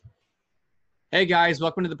Hey guys,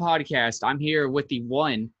 welcome to the podcast. I'm here with the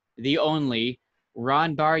one, the only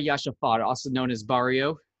Ron Bar Yashafat, also known as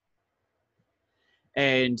Barrio.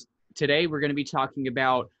 And today we're going to be talking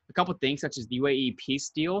about a couple things such as the UAE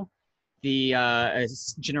peace deal, the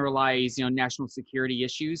generalized, national security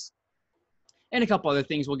issues, and a couple other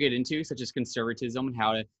things we'll get into, such as conservatism and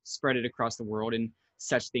how to spread it across the world and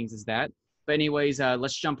such things as that. But anyways,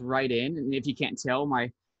 let's jump right in. And if you can't tell, my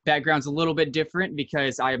background's a little bit different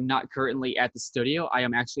because I am not currently at the studio. I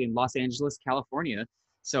am actually in Los Angeles, California.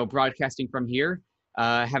 So broadcasting from here,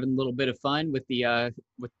 having a little bit of fun with the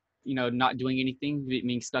with not doing anything,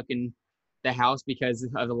 being stuck in the house because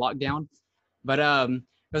of the lockdown. But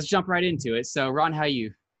let's jump right into it. So Ron, how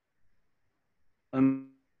you? I'm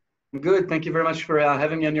good. Thank you very much for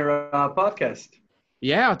having me on your podcast.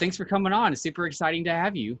 Yeah, thanks for coming on. It's super exciting to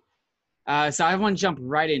have you. So I want to jump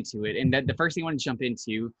right into it, and the first thing I want to jump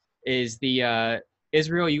into is the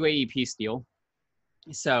Israel UAE peace deal.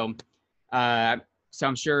 So, uh, so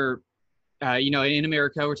I'm sure in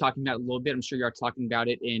America we're talking about it a little bit. I'm sure you're talking about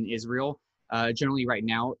it in Israel. Generally, right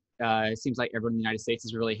now, it seems like everyone in the United States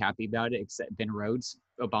is really happy about it, except Ben Rhodes,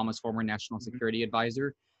 Obama's former national security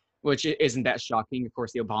advisor, which isn't that shocking. Of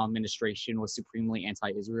course, the Obama administration was supremely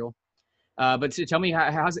anti-Israel. But tell me,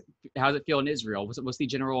 how's it feel in Israel? What's the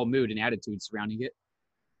general mood and attitude surrounding it?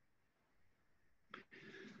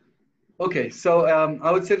 Okay, so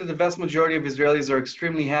I would say that the vast majority of Israelis are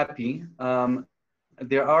extremely happy.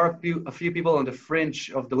 There are a few people on the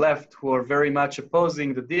fringe of the left who are very much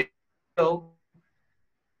opposing the deal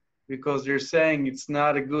because they're saying it's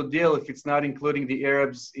not a good deal if it's not including the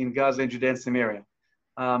Arabs in Gaza and Judea and Samaria.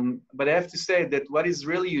 But I have to say that what is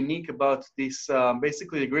really unique about this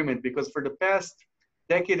basically agreement, because for the past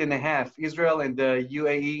decade and a half, Israel and the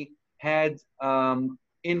UAE had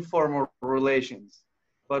informal relations.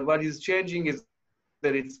 But what is changing is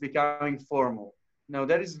that it's becoming formal. Now,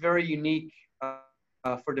 that is very unique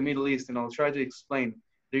for the Middle East, and I'll try to explain.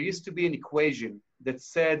 There used to be an equation that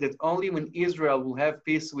said that only when Israel will have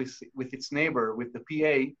peace with its neighbor, with the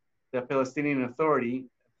PA, the Palestinian Authority,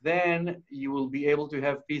 then you will be able to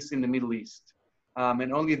have peace in the Middle East.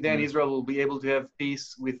 And only then Israel will be able to have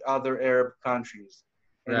peace with other Arab countries.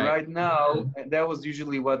 And Right. right now, that was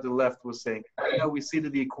usually what the left was saying. Right now, we see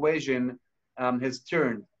that the equation has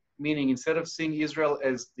turned, meaning instead of seeing Israel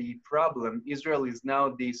as the problem, Israel is now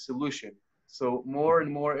the solution. So more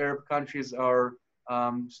and more Arab countries are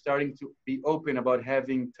starting to be open about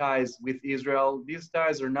having ties with Israel. These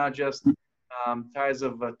ties are not just ties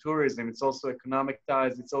of tourism, it's also economic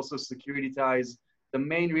ties, it's also security ties. The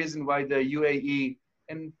main reason why the UAE,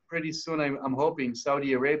 and pretty soon I'm hoping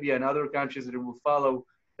Saudi Arabia and other countries that will follow,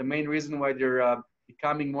 the main reason why they're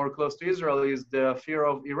becoming more close to Israel is the fear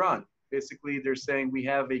of Iran. Basically, they're saying we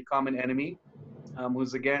have a common enemy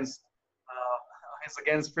who's against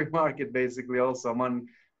free market, basically, also among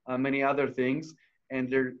many other things, and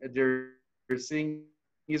they're seeing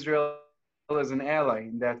Israel as an ally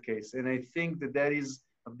in that case. And I think that that is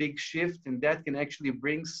a big shift, and that can actually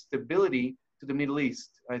bring stability to the Middle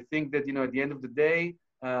East. I think that at the end of the day,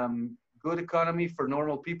 good economy for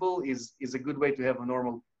normal people is a good way to have a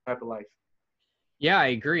normal type of life. Yeah, I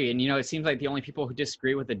agree. And it seems like the only people who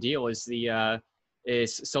disagree with the deal is Ayatollah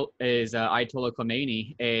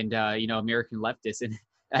Khomeini and American leftists and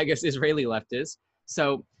I guess Israeli leftists.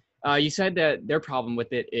 So you said that their problem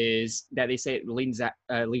with it is that they say it leaves out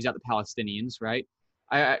the Palestinians, right?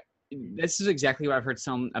 I this is exactly what I've heard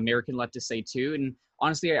some American leftists say too. And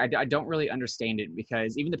honestly, I don't really understand it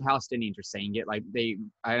because even the Palestinians are saying it. Like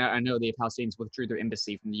I know the Palestinians withdrew their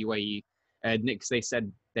embassy from the UAE because they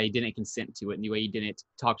said they didn't consent to it, and the UAE didn't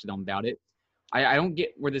talk to them about it. I don't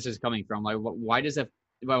get where this is coming from. Like, why does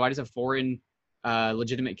a foreign,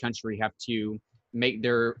 legitimate country have to make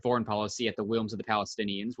their foreign policy at the whims of the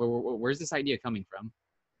Palestinians? Where's this idea coming from?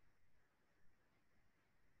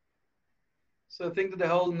 So I think that the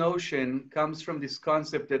whole notion comes from this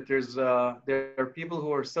concept that there are people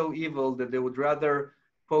who are so evil that they would rather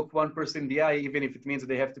poke one person in the eye, even if it means that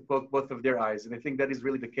they have to poke both of their eyes. And I think that is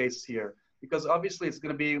really the case here, because obviously it's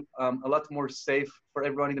going to be a lot more safe for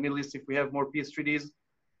everyone in the Middle East if we have more peace treaties.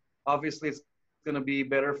 Obviously, it's going to be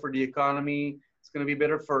better for the economy. It's going to be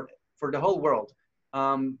better for the whole world.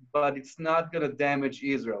 But it's not going to damage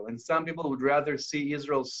Israel. And some people would rather see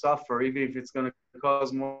Israel suffer, even if it's going to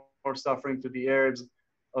cause more suffering to the Arabs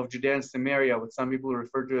of Judea and Samaria, what some people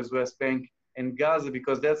refer to as West Bank and Gaza,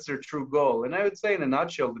 because that's their true goal. And I would say in a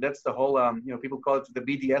nutshell, that's the whole, people call it the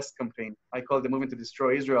BDS campaign. I call it the movement to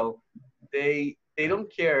destroy Israel. They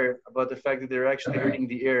don't care about the fact that they're actually hurting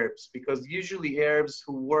the Arabs, because usually Arabs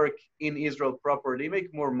who work in Israel proper, they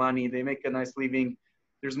make more money, they make a nice living,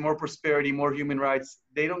 there's more prosperity, more human rights.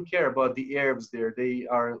 They don't care about the Arabs there. They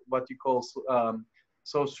are what you call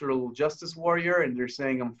social justice warrior, and they're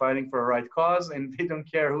saying, I'm fighting for a right cause, and they don't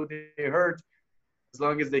care who they hurt as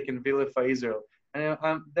long as they can vilify Israel. And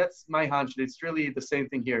that's my hunch. It's really the same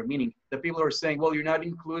thing here, meaning the people are saying, well, you're not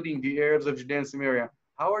including the Arabs of Judea and Samaria.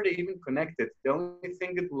 How are they even connected? The only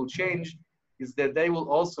thing that will change is that they will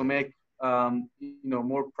also make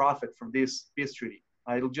more profit from this peace treaty.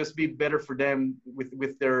 It'll just be better for them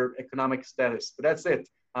with their economic status. But that's it.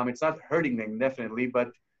 It's not hurting them, definitely,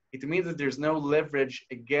 but it means that there's no leverage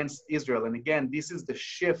against Israel. And again, this is the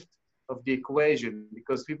shift of the equation,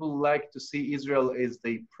 because people like to see Israel as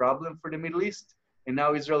the problem for the Middle East, and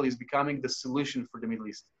now Israel is becoming the solution for the Middle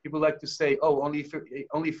East. People like to say, oh, only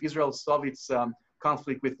if Israel solves its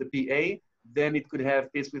conflict with the PA, then it could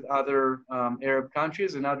have peace with other Arab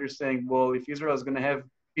countries. And now they're saying, well, if Israel is going to have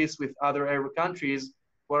peace with other Arab countries,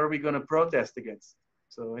 what are we going to protest against?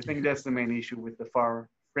 So I think that's the main issue with the far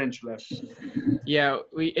French left. Yeah,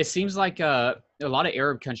 it seems like a lot of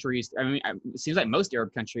Arab countries, I mean, it seems like most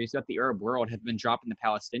Arab countries throughout the Arab world have been dropping the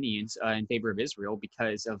Palestinians in favor of Israel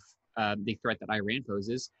because of the threat that Iran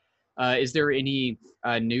poses. Is there any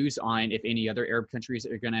news on if any other Arab countries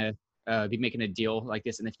are going to be making a deal like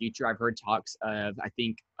this in the future? I've heard talks of, I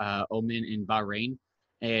think, Oman and Bahrain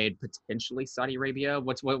and potentially Saudi Arabia.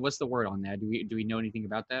 What's the word on that? Do we know anything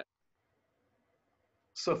about that?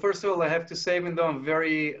 So first of all, I have to say, even though I'm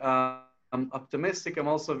very optimistic, I'm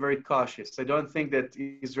also very cautious. I don't think that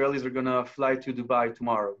Israelis are going to fly to Dubai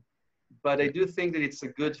tomorrow, but I do think that it's a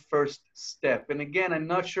good first step. And again, I'm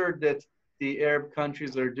not sure that the Arab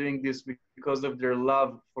countries are doing this because of their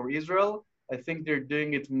love for Israel. I think they're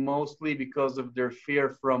doing it mostly because of their fear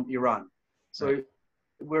from Iran. So right.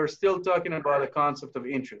 We're still talking about a concept of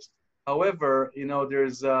interest. However,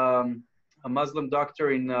 there's a Muslim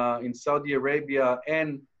doctor in Saudi Arabia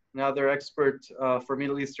and another expert for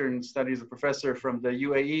Middle Eastern studies, a professor from the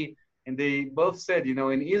UAE, and they both said,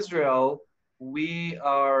 in Israel, we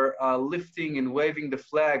are lifting and waving the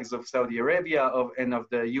flags of Saudi Arabia and of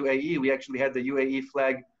the UAE. We actually had the UAE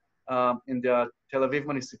flag in the Tel Aviv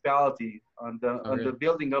municipality on the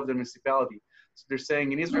building of the municipality. So they're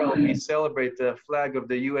saying in Israel, we celebrate the flag of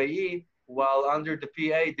the UAE, while under the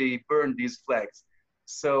PA, they burn these flags.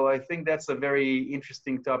 So I think that's a very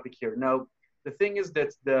interesting topic here. Now, the thing is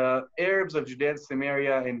that the Arabs of Judea and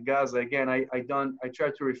Samaria and Gaza, again, I try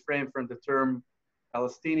to refrain from the term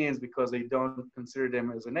Palestinians because I don't consider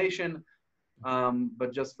them as a nation,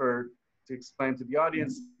 but just to explain to the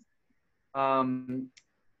audience,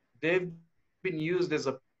 they've been used as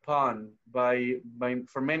a pawn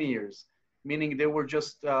for many years, meaning they were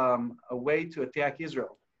just a way to attack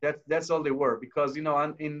Israel. That's all they were, because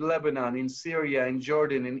in Lebanon, in Syria, in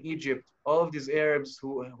Jordan, in Egypt, all of these Arabs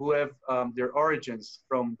who have their origins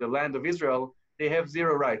from the land of Israel, they have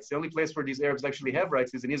zero rights. The only place where these Arabs actually have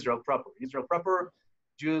rights is in Israel proper. Israel proper,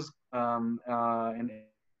 Jews and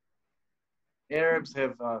Arabs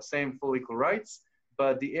have same full equal rights,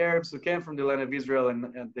 but the Arabs who came from the land of Israel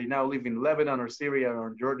and they now live in Lebanon or Syria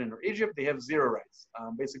or Jordan or Egypt, they have zero rights.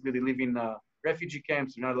 Basically, they live in refugee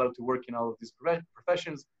camps. They're not allowed to work in all of these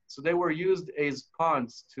professions. So they were used as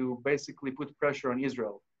pawns to basically put pressure on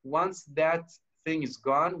Israel. Once that thing is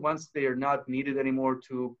gone, once they are not needed anymore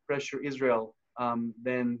to pressure Israel,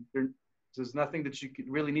 then there's nothing that you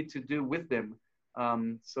really need to do with them.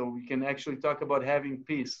 So we can actually talk about having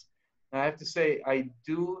peace. Now, I have to say, I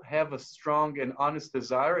do have a strong and honest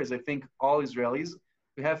desire, as I think all Israelis,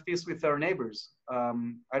 to have peace with our neighbors.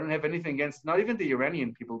 I don't have anything against, not even the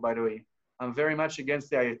Iranian people, by the way. I'm very much against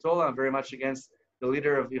the Ayatollah. I'm very much against the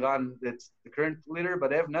leader of Iran, that's the current leader,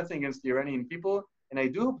 but I have nothing against the Iranian people. And I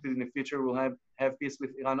do hope that in the future we'll have peace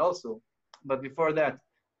with Iran also. But before that,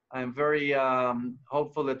 I'm very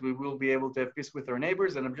hopeful that we will be able to have peace with our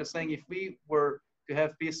neighbors. And I'm just saying, if we were to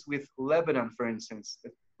have peace with Lebanon, for instance,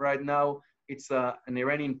 right now it's an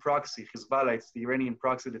Iranian proxy, Hezbollah, it's the Iranian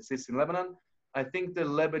proxy that sits in Lebanon. I think the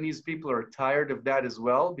Lebanese people are tired of that as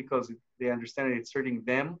well, because they understand that it's hurting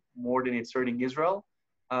them more than it's hurting Israel.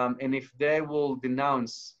 And if they will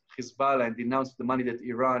denounce Hezbollah and denounce the money that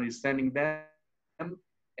Iran is sending them,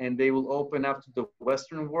 and they will open up to the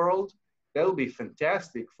Western world, that'll be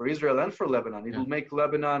fantastic for Israel and for Lebanon. It will make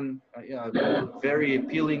Lebanon a very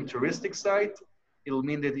appealing touristic site. It'll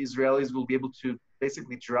mean that Israelis will be able to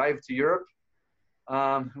basically drive to Europe,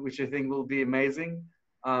 which I think will be amazing.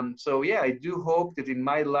 So yeah, I do hope that in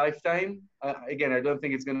my lifetime, again, I don't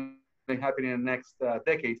think it's going to happen in the next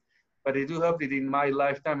decade, but I do hope that in my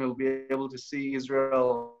lifetime, we'll be able to see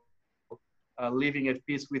Israel living at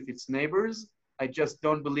peace with its neighbors. I just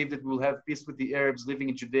don't believe that we'll have peace with the Arabs living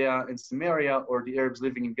in Judea and Samaria or the Arabs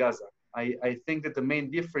living in Gaza. I think that the main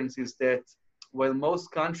difference is that while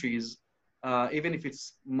most countries, even if it's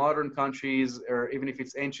modern countries or even if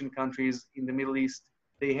it's ancient countries in the Middle East,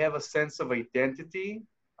 they have a sense of identity.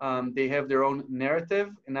 They have their own narrative.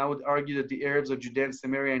 And I would argue that the Arabs of Judea and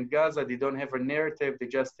Samaria and Gaza, they don't have a narrative, they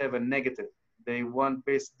just have a negative. They want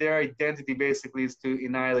their identity basically is to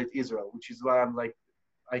annihilate Israel, which is why I'm like,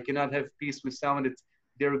 I cannot have peace with someone that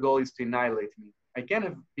their goal is to annihilate me. I can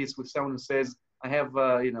have peace with someone who says, I have,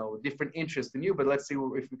 different interests than you, but let's see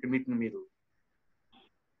if we can meet in the middle.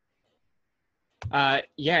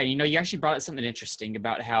 Yeah, you actually brought up something interesting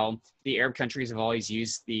about how the Arab countries have always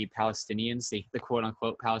used the Palestinians, the quote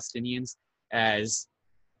unquote Palestinians, as,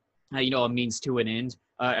 a means to an end,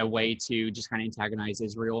 a way to just kind of antagonize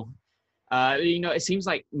Israel. It seems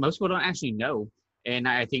like most people don't actually know. And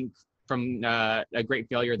I think from a great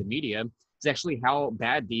failure of the media is actually how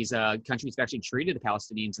bad these countries have actually treated the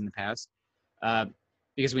Palestinians in the past.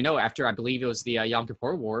 Because we know after, I believe it was the Yom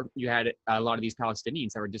Kippur War, you had a lot of these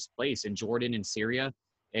Palestinians that were displaced in Jordan and Syria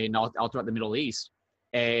and all throughout the Middle East.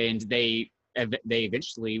 And they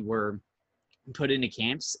eventually were put into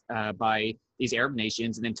camps by these Arab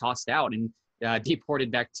nations and then tossed out and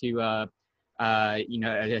deported back to,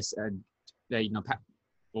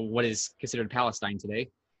 what is considered Palestine today.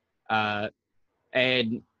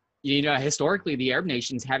 And historically, the Arab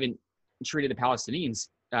nations haven't treated the Palestinians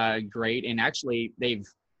great, and actually they've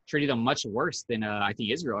treated them much worse than I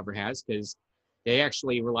think Israel ever has, because they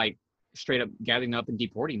actually were like straight up gathering up and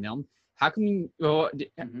deporting them. How come?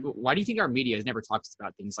 Why do you think our media has never talked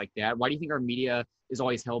about things like that? Why do you think our media is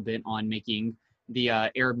always hell bent on making the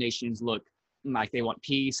Arab nations look like they want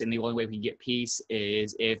peace, and the only way we can get peace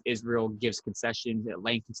is if Israel gives concessions,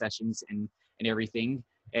 land concessions, and everything,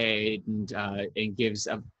 and gives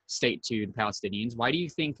a state to the Palestinians? Why do you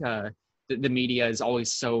think the media is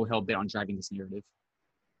always so hell bent on driving this narrative?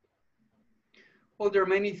 Well, there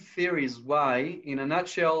are many theories why. In a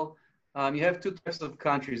nutshell, you have two types of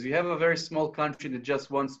countries. You have a very small country that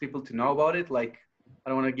just wants people to know about it. Like, I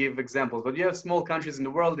don't want to give examples, but you have small countries in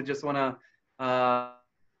the world that just want to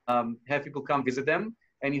have people come visit them.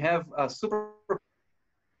 And you have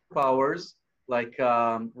superpowers like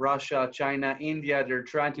Russia, China, India. They're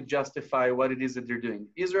trying to justify what it is that they're doing.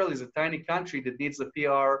 Israel is a tiny country that needs a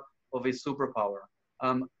PR of a superpower.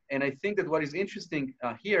 And I think that what is interesting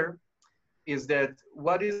here is that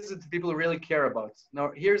what is it people really care about?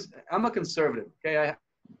 Now, I'm a conservative, okay?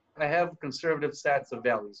 I have conservative sets of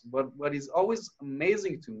values, but what is always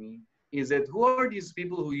amazing to me is that who are these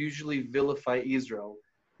people who usually vilify Israel?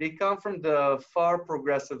 They come from the far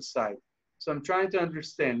progressive side. So I'm trying to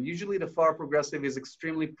understand, usually the far progressive is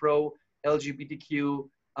extremely pro LGBTQ,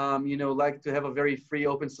 like to have a very free,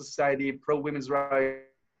 open society, pro women's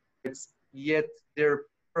rights, yet they're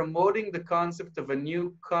promoting the concept of a new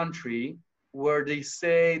country where they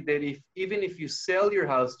say that even if you sell your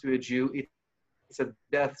house to a Jew, it's a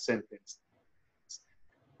death sentence.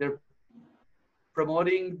 They're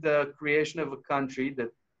promoting the creation of a country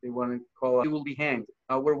that they want to call you will be hanged,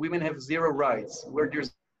 where women have zero rights, where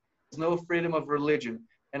there's no freedom of religion.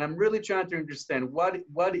 And I'm really trying to understand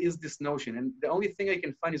what is this notion. And the only thing I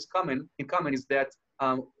can find in common is that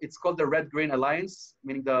it's called the Red-Green Alliance,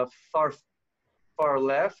 meaning the far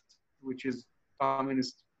left, which is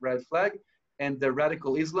communist red flag, and the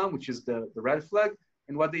radical Islam, which is the red flag.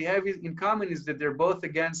 And what they have in common is that they're both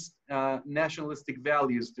against nationalistic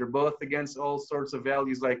values. They're both against all sorts of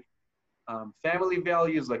values like family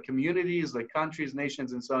values, like communities, like countries,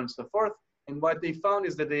 nations, and so on and so forth. And what they found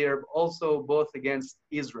is that they are also both against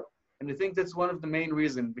Israel. And I think that's one of the main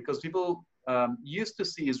reasons, because people used to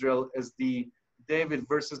see Israel as the David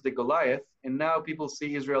versus the Goliath, and now people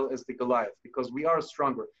see Israel as the Goliath because we are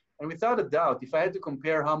stronger. And without a doubt, if I had to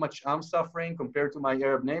compare how much I'm suffering compared to my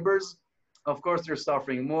Arab neighbors, of course they're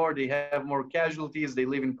suffering more. They have more casualties. They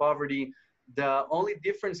live in poverty. The only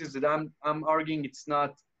difference is that I'm arguing it's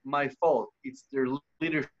not my fault. It's their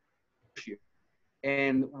leadership.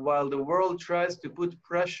 And while the world tries to put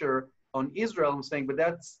pressure on Israel, I'm saying, but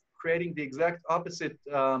that's creating the exact opposite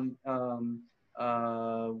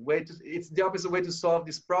it's the opposite way to solve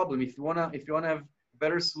this problem. If you wanna have a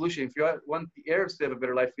better solution, if you want the Arabs to have a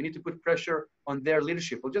better life, you need to put pressure on their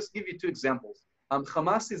leadership. I'll just give you two examples.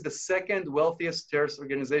 Hamas is the second wealthiest terrorist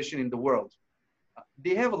organization in the world.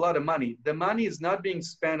 They have a lot of money. The money is not being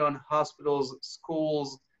spent on hospitals,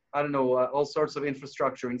 schools, all sorts of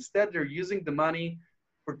infrastructure. Instead, they're using the money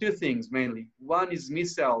for two things mainly. One is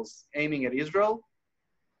missiles aiming at Israel,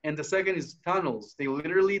 and the second is tunnels.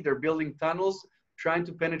 They're building tunnels trying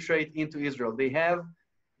to penetrate into Israel. They have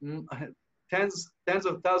tens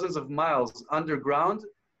of thousands of miles underground,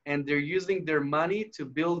 and they're using their money to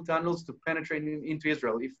build tunnels to penetrate into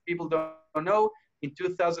Israel. If people don't know, in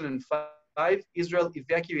 2005, Israel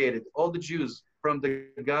evacuated all the Jews from the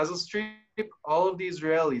Gaza Strip. All of the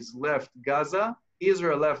Israelis left Gaza.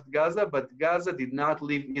 Israel left Gaza, but Gaza did not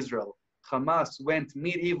leave Israel. Hamas went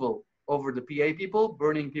medieval over the PA people,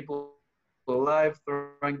 burning people alive,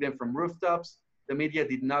 throwing them from rooftops. The media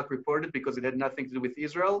did not report it because it had nothing to do with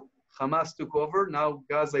Israel. Hamas took over. Now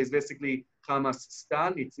Gaza is basically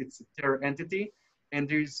Hamas-Stan. It's a terror entity. And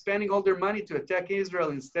they're spending all their money to attack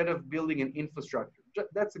Israel instead of building an infrastructure.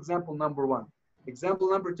 That's example number one. Example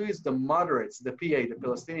number two is the moderates, the PA, the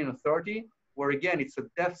Palestinian Authority, where again, it's a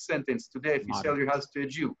death sentence today if you sell your house to a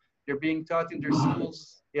Jew. They're being taught in their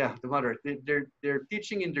schools, yeah, the moderate. They're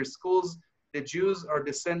teaching in their schools the Jews are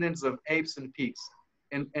descendants of apes and pigs.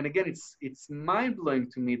 And again, it's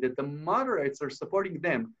mind-blowing to me that the moderates are supporting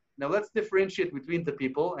them. Now let's differentiate between the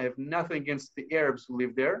people. I have nothing against the Arabs who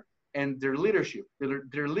live there and their leadership.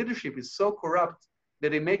 Their leadership is so corrupt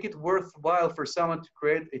that they make it worthwhile for someone to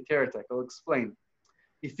create a terror attack. I'll explain.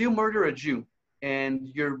 If you murder a Jew and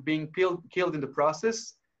you're being killed in the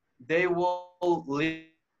process, they will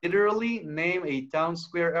literally name a town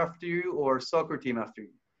square after you or a soccer team after you.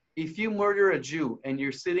 If you murder a Jew and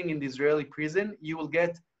you're sitting in the Israeli prison, you will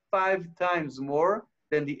get 5 times more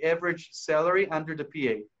than the average salary under the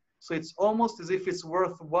PA. So it's almost as if it's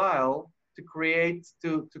worthwhile to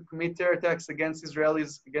commit terror attacks against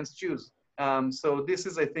Israelis, against Jews. So this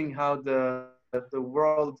is, I think, how the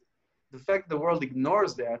fact the world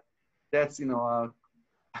ignores that's,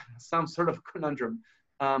 some sort of conundrum.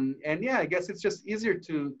 And yeah, I guess it's just easier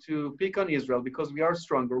to pick on Israel because we are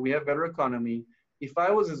stronger, we have better economy. If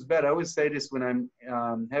I was as bad, I always say this when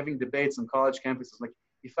I'm having debates on college campuses, like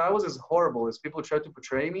if I was as horrible as people try to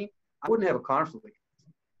portray me, I wouldn't have a conflict.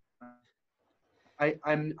 I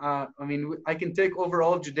can take over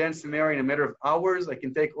all of Judea and Samaria in a matter of hours. I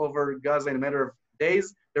can take over Gaza in a matter of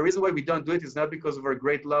days. The reason why we don't do it is not because of our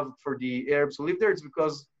great love for the Arabs who live there. It's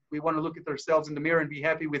because we want to look at ourselves in the mirror and be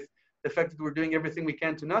happy with the fact that we're doing everything we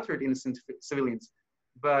can to not hurt innocent civilians.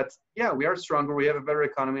 But yeah, we are stronger. We have a better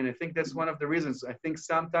economy. And I think that's one of the reasons. I think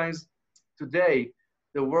sometimes today,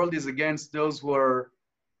 the world is against those who are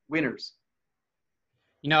winners.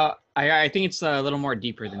 I think it's a little more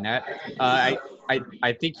deeper than that.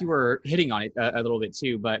 I think you were hitting on it a little bit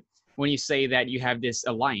too, but when you say that you have this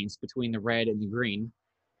alliance between the red and the green,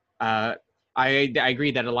 I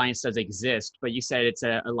agree that alliance does exist, but you said it's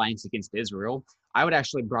an alliance against Israel. I would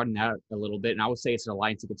actually broaden that a little bit, and I would say it's an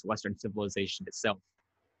alliance against Western civilization itself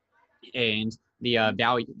and the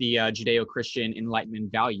Judeo-Christian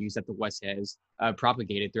Enlightenment values that the West has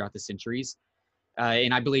propagated throughout the centuries.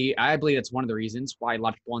 And I believe that's one of the reasons why a lot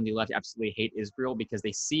of people on the left absolutely hate Israel, because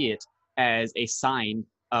they see it as a sign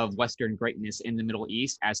of Western greatness in the Middle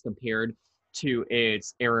East as compared to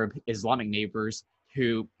its Arab Islamic neighbors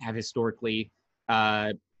who have historically,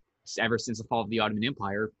 ever since the fall of the Ottoman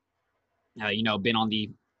Empire, been on the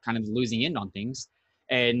kind of losing end on things.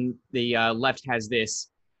 And the left has this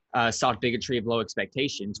soft bigotry of low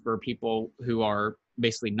expectations for people who are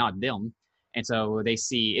basically not them. And so they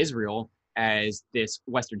see Israel as this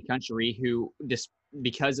Western country who,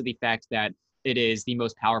 because of the fact that it is the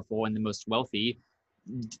most powerful and the most wealthy,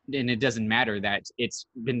 and it doesn't matter that it's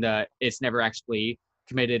never actually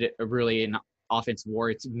committed really an offensive war.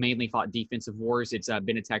 It's mainly fought defensive wars. It's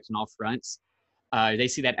been attacked on all fronts. They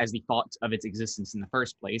see that as the fault of its existence in the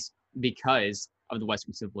first place because of the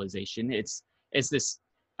Western civilization. It's this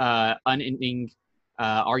unending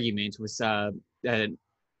argument with a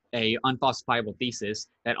unfalsifiable thesis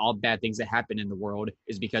that all bad things that happen in the world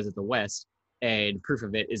is because of the West, and proof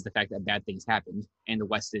of it is the fact that bad things happened and the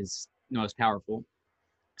West is the most powerful.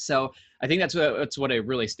 So I think that's what it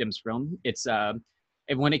really stems from. It's and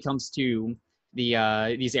when it comes to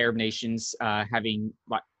these Arab nations having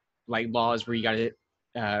like laws where you got to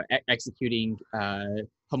executing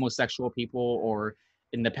homosexual people, or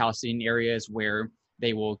in the Palestinian areas where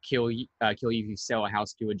they will kill you if you sell a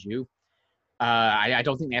house to a Jew. I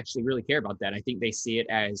don't think they actually really care about that. I think they see it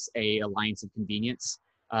as a alliance of convenience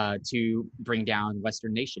to bring down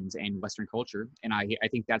Western nations and Western culture, and I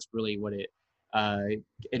think that's really what it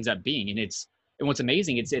ends up being. And what's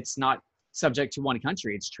amazing, it's not subject to one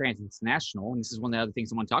country; it's transnational. And this is one of the other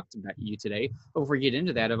things I want to talk about you today. But before we get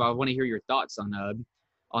into that, I want to hear your thoughts on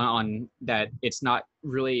that. It's not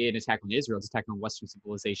really an attack on Israel; it's an attack on Western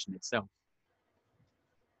civilization itself.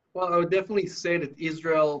 Well, I would definitely say that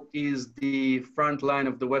Israel is the front line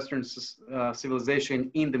of the Western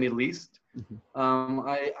civilization in the Middle East. Mm-hmm.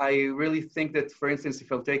 I really think that, for instance,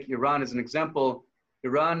 if I'll take Iran as an example,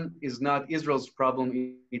 Iran is not Israel's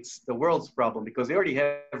problem, it's the world's problem because they already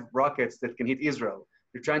have rockets that can hit Israel.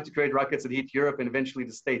 They're trying to create rockets that hit Europe and eventually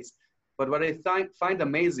the States. But what I find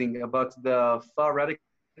amazing about the far radical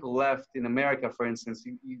left in America, for instance,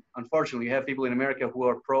 unfortunately, you have people in America who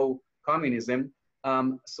are pro-communism.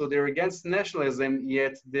 So they're against nationalism,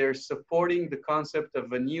 yet they're supporting the concept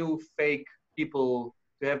of a new fake people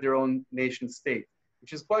to have their own nation state,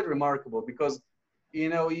 which is quite remarkable because, you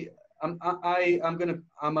know,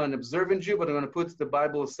 I'm an observant Jew, but I'm going to put the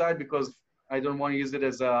Bible aside because I don't want to use it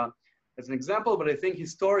as an example. But I think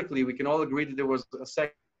historically we can all agree that there was a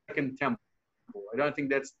second temple. I don't think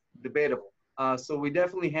that's debatable. So we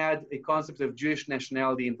definitely had a concept of Jewish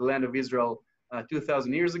nationality in the land of Israel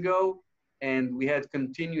 2,000 years ago, and we had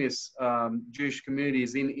continuous Jewish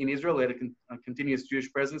communities in Israel. We had a continuous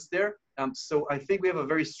Jewish presence there. So I think we have a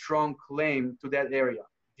very strong claim to that area.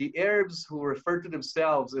 The Arabs who refer to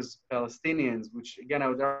themselves as Palestinians, which again I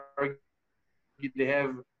would argue they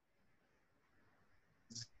have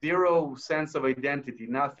zero sense of identity,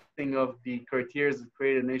 nothing of the criteria that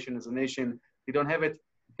create a nation as a nation. They don't have it.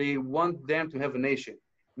 They want them to have a nation.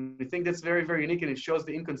 And I think that's very, very unique, and it shows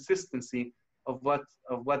the inconsistency of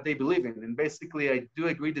what they believe in. And basically, I do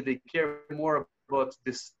agree that they care more about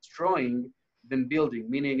destroying than building.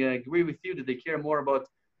 Meaning, I agree with you that they care more about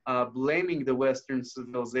blaming the Western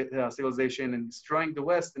civilization and destroying the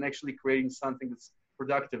West and actually creating something that's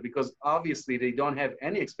productive. Because obviously, they don't have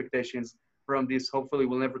any expectations from this. Hopefully,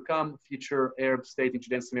 will never come future Arab state in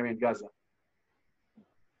Judea, Samaria, and Gaza.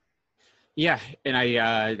 Yeah, and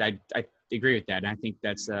I agree with that. And I think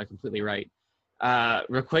that's completely right.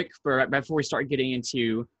 Real quick, before we start getting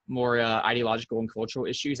into more ideological and cultural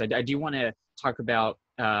issues, I do want to talk about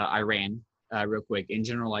Iran real quick and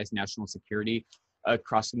generalized national security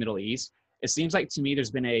across the Middle East. It seems like to me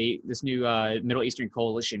there's been this new Middle Eastern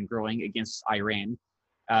coalition growing against Iran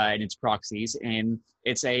and its proxies, and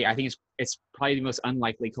I think it's probably the most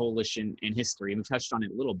unlikely coalition in history. We touched on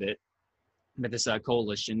it a little bit, but this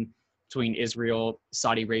coalition between Israel,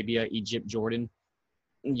 Saudi Arabia, Egypt, Jordan,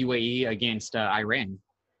 UAE against Iran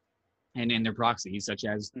and their proxies such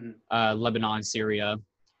as Lebanon, Syria,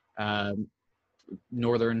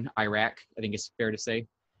 northern Iraq, I think it's fair to say,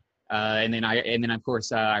 and then of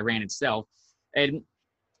course Iran itself. And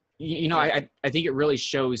you know, I think it really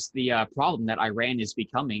shows the problem that Iran is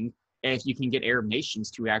becoming if you can get Arab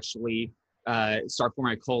nations to actually start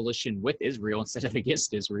forming a coalition with Israel instead of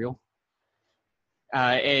against Israel.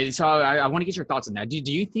 And so I want to get your thoughts on that. Do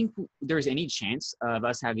you think there's any chance of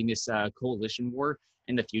us having this coalition war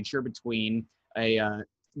in the future between a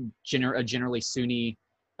generally Sunni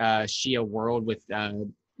Shia world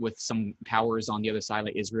with some powers on the other side,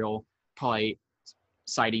 like Israel, probably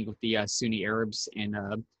siding with the Sunni Arabs, and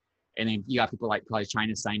then you got people like probably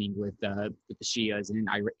China signing with the Shias and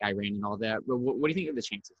Iran and all that. What do you think of the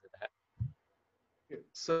chances of that?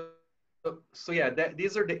 So yeah,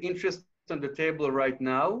 these are the interests on the table right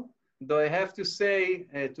now. Though I have to say,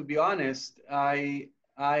 to be honest, I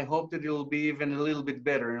hope that it will be even a little bit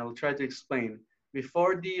better, and I'll try to explain.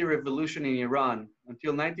 Before the revolution in Iran,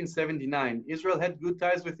 until 1979, Israel had good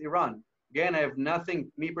ties with Iran. Again,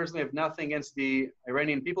 me personally, I have nothing against the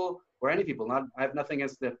Iranian people or any people. I have nothing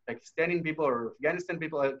against the Pakistani people or Afghanistan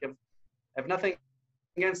people. I have nothing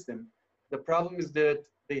against them. The problem is that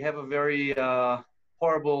they have a very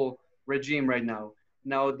horrible regime right now.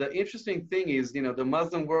 Now, the interesting thing is, you know, the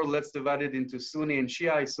Muslim world, let's divide it into Sunni and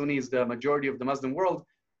Shia. Sunni is the majority of the Muslim world.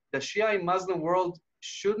 The Shia Muslim world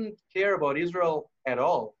shouldn't care about Israel at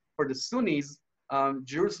all. For the Sunnis,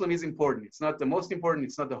 Jerusalem is important. It's not the most important.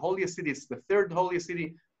 It's not the holiest city. It's the third holiest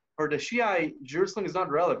city. For the Shia, Jerusalem is not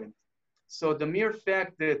relevant. So the mere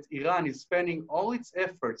fact that Iran is spending all its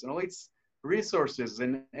efforts and all its resources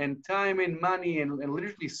and time and money and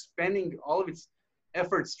literally spending all of its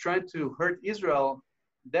efforts trying to hurt Israel,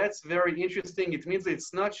 that's very interesting. It means that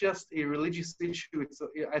it's not just a religious issue.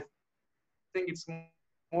 I think it's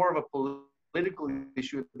more of a political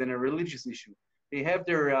issue than a religious issue. They have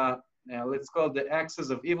their, let's call it the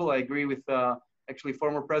axis of evil. I agree with actually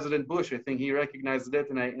former President Bush. I think he recognized that,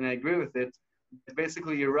 and I agree with it.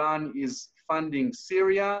 Basically, Iran is funding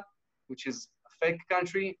Syria, which is a fake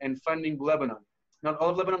country, and funding Lebanon. Not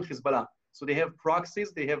all of Lebanon, Hezbollah. So they have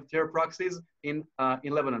proxies, they have terror proxies in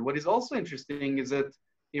Lebanon. What is also interesting is that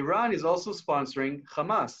Iran is also sponsoring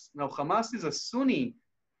Hamas. Now, Hamas is a Sunni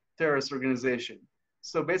terrorist organization.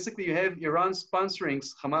 So basically you have Iran sponsoring,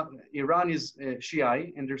 Iran is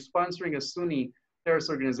Shia, and they're sponsoring a Sunni terrorist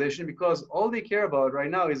organization because all they care about right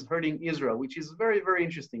now is hurting Israel, which is very, very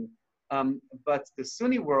interesting. But the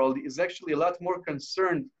Sunni world is actually a lot more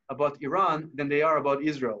concerned about Iran than they are about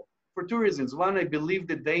Israel. for two reasons. One, I believe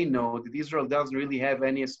that they know that Israel doesn't really have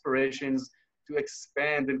any aspirations to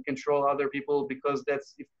expand and control other people, because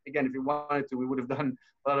that's, if we wanted to, we would have done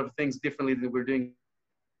a lot of things differently than we're doing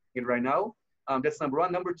it right now. That's number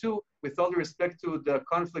one. Number two, with all the respect to the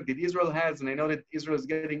conflict that Israel has, and I know that Israel is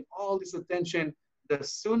getting all this attention, the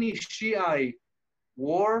Sunni Shiite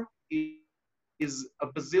war is a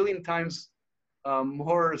bazillion times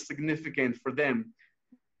more significant for them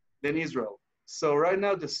than Israel. So right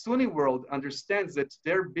now, the Sunni world understands that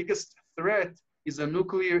their biggest threat is a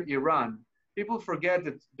nuclear Iran. People forget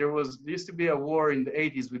that there used to be a war in the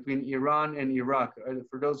 80s between Iran and Iraq,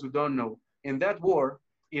 for those who don't know. In that war,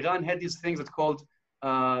 Iran had these things that called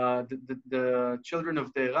the children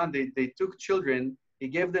of Tehran. They took children, they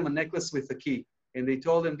gave them a necklace with a key, and they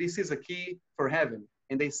told them this is a key for heaven.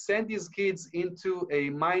 And they sent these kids into a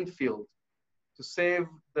minefield to save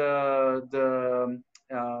the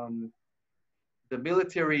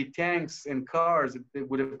military tanks and cars that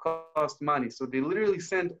would have cost money. So they literally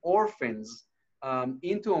sent orphans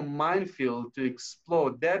into a minefield to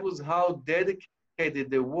explode. That was how dedicated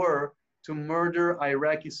they were to murder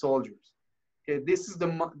Iraqi soldiers. Okay, this is the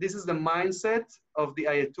mindset of the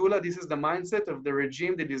Ayatollah. This is the mindset of the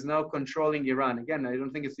regime that is now controlling Iran. Again, I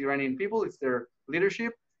don't think it's the Iranian people, it's their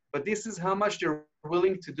leadership, but this is how much they're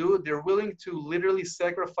willing to do. They're willing to literally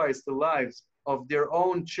sacrifice the lives of their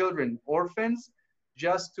own children, orphans,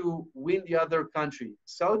 just to win the other country.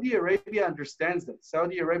 Saudi Arabia understands that.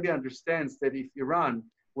 Saudi Arabia understands that if Iran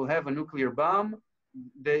will have a nuclear bomb,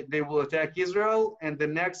 they will attack Israel, and the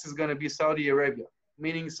next is going to be Saudi Arabia,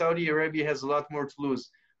 meaning Saudi Arabia has a lot more to lose.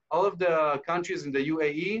 All of the countries in the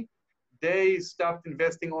UAE, they stopped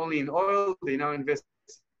investing only in oil. They now invest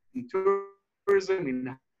in tourism,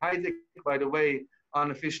 in high-tech. By the way,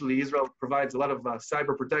 unofficially, Israel provides a lot of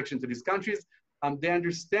cyber protection to these countries. They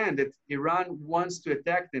understand that Iran wants to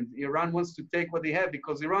attack them. Iran wants to take what they have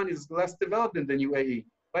because Iran is less developed than the UAE.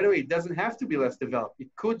 By the way, it doesn't have to be less developed. It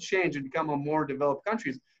could change and become a more developed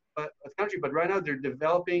country, but right now they're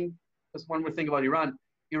developing. That's one more thing about Iran.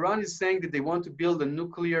 Iran is saying that they want to build a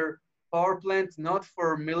nuclear power plant, not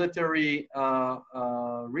for military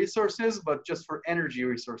resources, but just for energy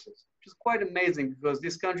resources, which is quite amazing because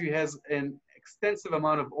this country has an extensive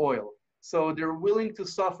amount of oil. So they're willing to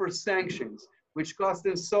suffer sanctions, which cost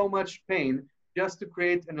them so much pain, just to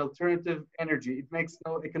create an alternative energy. It makes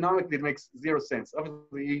economically, it makes zero sense.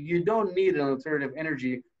 Obviously, you don't need an alternative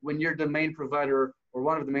energy when you're the main provider or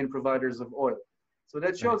one of the main providers of oil. So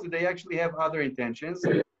that shows that they actually have other intentions.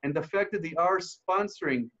 And the fact that they are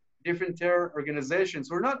sponsoring different terror organizations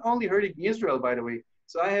who are not only hurting Israel, by the way.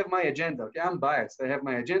 So I have my agenda. Okay, I'm biased. I have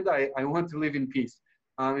my agenda. I want to live in peace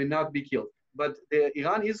and not be killed. But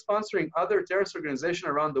Iran is sponsoring other terrorist organizations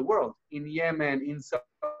around the world, in Yemen, in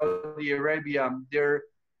Saudi Arabia. They're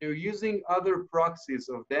using other proxies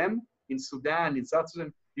of them in Sudan, in South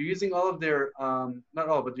Sudan. They're using all of their, not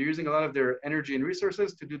all, but they're using a lot of their energy and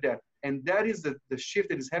resources to do that. And that is the shift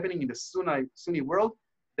that is happening in the Sunni world,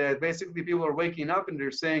 that basically people are waking up and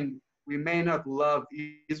they're saying, we may not love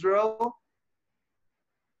Israel,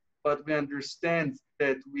 but we understand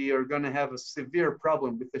that we are going to have a severe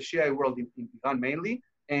problem with the Shia world in Iran mainly.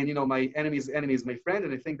 And, you know, my enemy's enemy is my friend.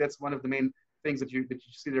 And I think that's one of the main things that you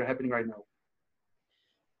see that are happening right now.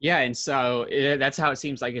 Yeah, and so that's how it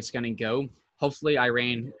seems like it's going to go. Hopefully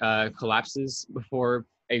Iran collapses before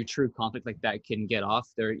a true conflict like that can get off.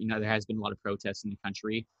 There has been a lot of protests in the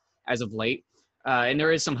country as of late. And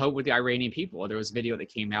there is some hope with the Iranian people. There was a video that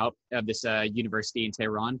came out of this university in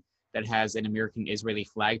Tehran that has an American-Israeli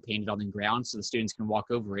flag painted on the ground so the students can walk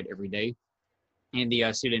over it every day. And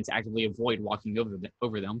the students actively avoid walking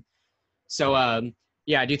over them. So,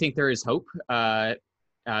 yeah, I do think there is hope that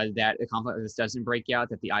a conflict like this doesn't break out,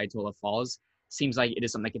 that the Ayatollah falls. Seems like it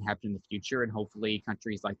is something that can happen in the future, and hopefully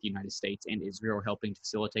countries like the United States and Israel are helping to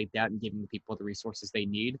facilitate that and giving the people the resources they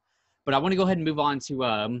need. But I want to go ahead and move on to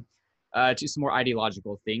some more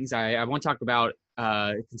ideological things. I want to talk about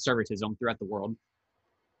conservatism throughout the world.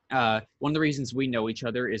 One of the reasons we know each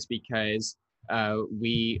other is because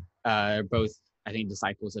we are both, I think,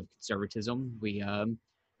 disciples of conservatism. We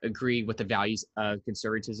agree with the values of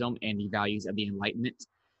conservatism and the values of the Enlightenment.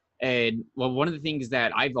 And well, one of the things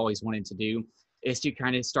that I've always wanted to do is to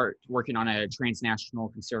kind of start working on a transnational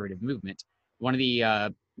conservative movement. One of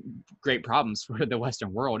the great problems for the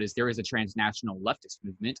Western world is there is a transnational leftist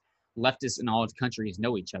movement. Leftists in all countries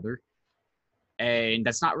know each other. And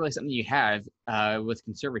that's not really something you have with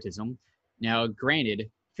conservatism. Now, granted,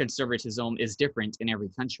 conservatism is different in every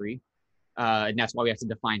country. And that's why we have to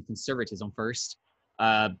define conservatism first,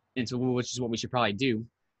 and so which is what we should probably do.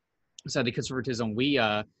 So the conservatism we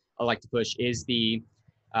like to push is the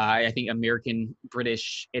I think American,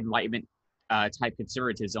 British Enlightenment type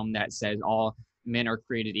conservatism that says all men are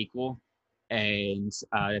created equal and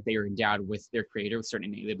that they are endowed with their creator with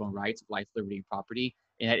certain inalienable rights of life, liberty, and property,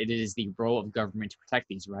 and that it is the role of government to protect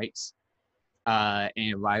these rights.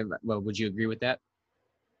 And why? Well, would you agree with that?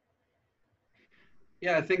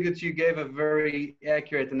 Yeah, I think that you gave a very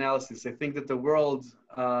accurate analysis. I think that the world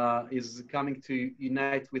is coming to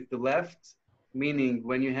unite with the left, meaning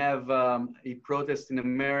when you have a protest in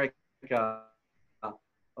America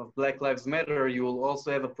of Black Lives Matter, you will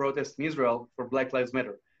also have a protest in Israel for Black Lives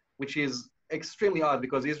Matter, which is extremely odd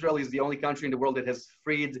because Israel is the only country in the world that has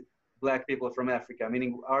freed Black people from Africa,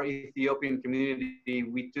 meaning our Ethiopian community,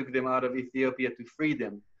 we took them out of Ethiopia to free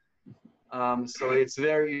them. So it's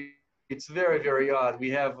very, very odd. We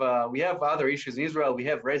have other issues in Israel. We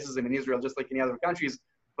have racism in Israel, just like any other countries,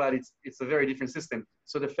 but it's a very different system.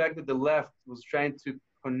 So the fact that the left was trying to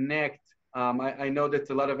connect, I know that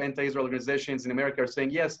a lot of anti-Israel organizations in America are saying,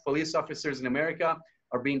 yes, police officers in America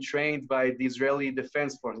are being trained by the Israeli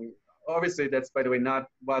Defense Force. Obviously, that's, by the way, not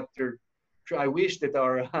what they're. I wish that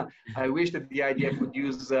I wish that the IDF would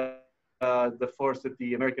use the force that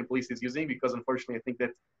the American police is using, because unfortunately, I think that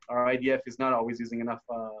our IDF is not always using enough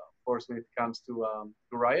force when it comes to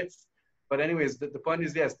riots. But anyways, the point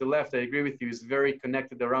is, yes, the left, I agree with you, is very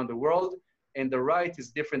connected around the world, and the right is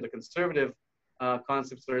different. The conservative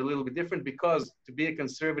concepts are a little bit different, because to be a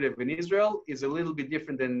conservative in Israel is a little bit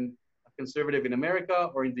different than a conservative in America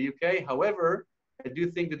or in the UK. However, I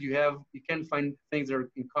do think that you can find things that are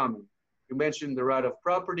in common. You mentioned the right of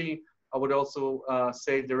property. I would also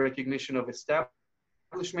say the recognition of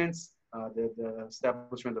establishments, the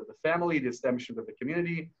establishment of the family, the establishment of the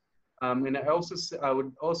community. And I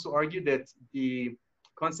would also argue that the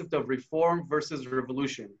concept of reform versus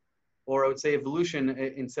revolution, or I would say evolution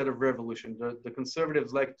instead of revolution. The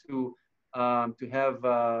conservatives like to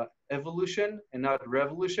have evolution and not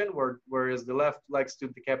revolution, whereas the left likes to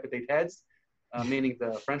decapitate heads, meaning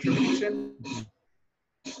the French Revolution.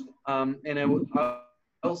 And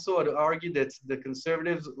also I'd argue that the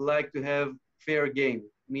conservatives like to have fair game,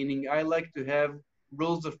 meaning I like to have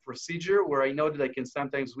rules of procedure where I know that I can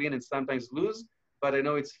sometimes win and sometimes lose, but I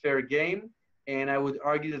know it's fair game. And I would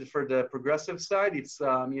argue that for the progressive side, it's,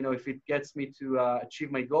 if it gets me to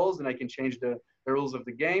achieve my goals, then I can change the rules of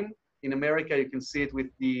the game. In America, you can see it with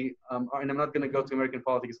and I'm not going to go to American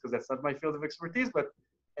politics because that's not my field of expertise, but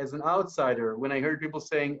as an outsider, when I heard people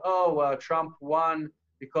saying, Trump won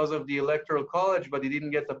because of the electoral college, but he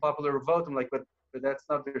didn't get the popular vote, I'm like, but that's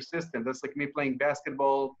not their system. That's like me playing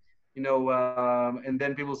basketball, and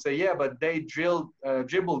then people say, yeah, but they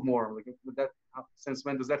dribbled more. Like, since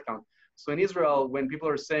when does that count? So in Israel, when people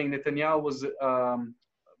are saying Netanyahu was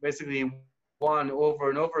basically won over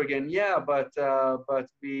and over again, yeah, but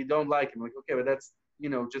we don't like him. Like, okay, but that's,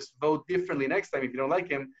 just vote differently next time. If you don't like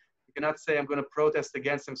him, you cannot say I'm going to protest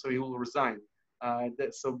against him so he will resign.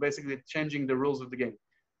 So basically changing the rules of the game.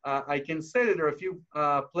 I can say that there are a few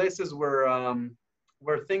places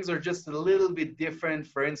where things are just a little bit different.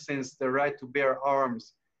 For instance, the right to bear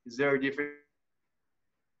arms is very different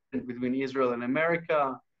between Israel and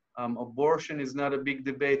America. Abortion is not a big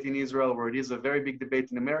debate in Israel, where it is a very big debate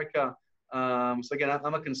in America. So again,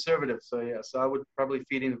 I'm a conservative, so I would probably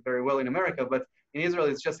fit in very well in America. But in Israel,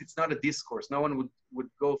 it's not a discourse. No one would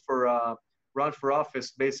go for run for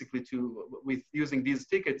office basically with using these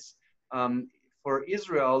tickets. For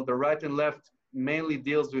Israel, the right and left mainly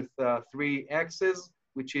deals with three axes,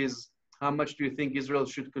 which is how much do you think Israel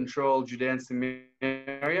should control Judea and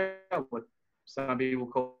Samaria, what some people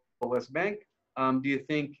call West Bank? Do you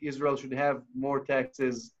think Israel should have more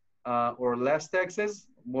taxes or less taxes,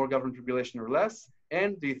 more government regulation or less?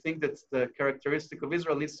 And do you think that the characteristic of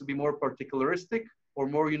Israel needs to be more particularistic or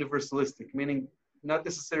more universalistic, meaning not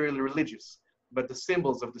necessarily religious, but the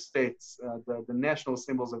symbols of the states, the national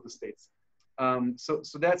symbols of the states?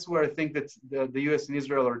 So that's where I think that the US and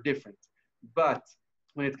Israel are different. But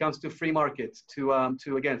when it comes to free market, to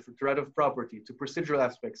right of property, to procedural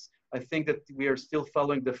aspects, I think that we are still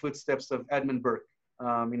following the footsteps of Edmund Burke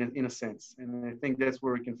in a sense. And I think that's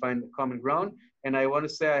where we can find common ground. And I want to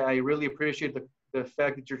say I really appreciate the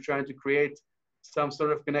fact that you're trying to create some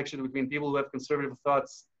sort of connection between people who have conservative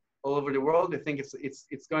thoughts all over the world. I think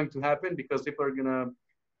it's going to happen because people are going to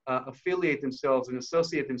affiliate themselves and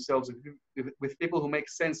associate themselves with people who make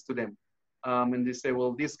sense to them. And they say,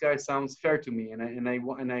 well, this guy sounds fair to me,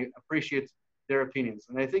 and I appreciate their opinions.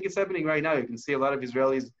 And I think it's happening right now. You can see a lot of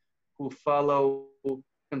Israelis who follow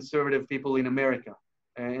conservative people in America.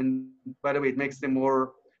 And by the way, it makes them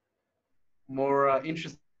more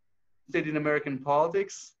interested in American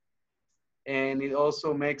politics, and it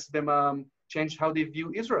also makes them changed how they view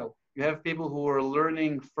Israel. You have people who are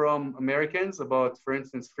learning from Americans about, for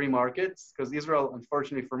instance, free markets, because Israel,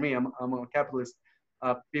 unfortunately for me, I'm a capitalist.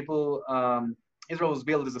 Israel was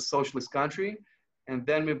built as a socialist country. And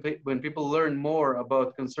then when people learn more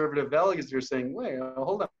about conservative values, they're saying, wait,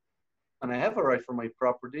 hold on. And I have a right for my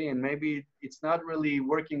property, and maybe it's not really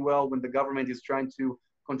working well when the government is trying to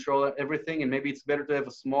control everything, and maybe it's better to have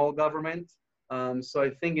a small government. So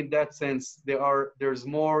I think in that sense, there's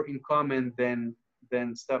more in common than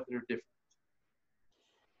stuff that are different.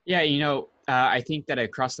 Yeah, I think that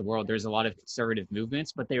across the world, there's a lot of conservative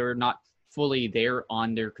movements, but they are not fully there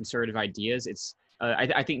on their conservative ideas.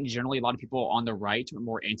 I think generally a lot of people on the right are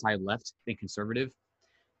more anti-left than conservative.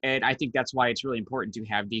 And I think that's why it's really important to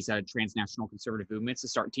have these transnational conservative movements to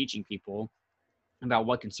start teaching people about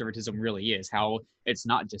what conservatism really is, how it's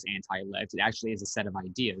not just anti-left. It actually is a set of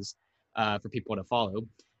ideas for people to follow.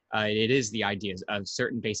 It is the ideas of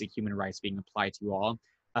certain basic human rights being applied to all,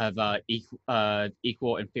 of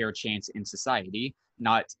equal and fair chance in society,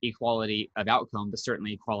 not equality of outcome, but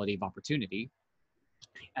certainly equality of opportunity.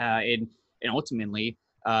 And ultimately,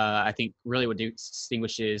 I think really what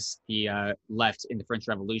distinguishes the left in the French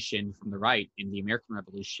Revolution from the right in the American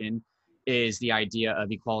Revolution is the idea of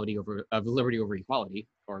liberty over equality,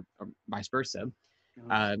 or vice versa.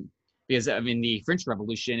 Because I mean, the French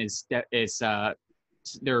Revolution is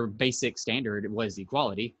their basic standard was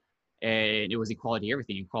equality, and it was equality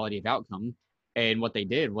everything, equality of outcome. And what they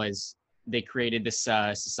did was they created this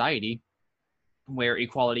society where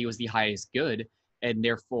equality was the highest good, and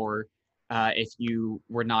therefore, if you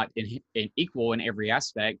were not equal in every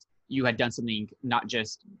aspect, you had done something not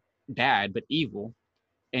just bad but evil,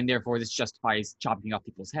 and therefore this justifies chopping off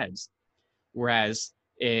people's heads. Whereas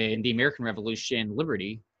in the American Revolution,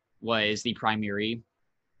 liberty was the primary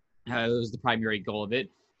goal of it.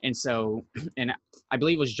 And so, and I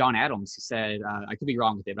believe it was John Adams who said, I could be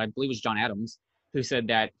wrong with it, but I believe it was John Adams who said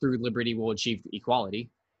that through liberty we'll achieve equality,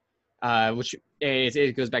 which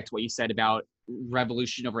it goes back to what you said about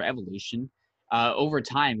revolution over evolution. Over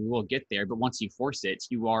time, we will get there, but once you force it,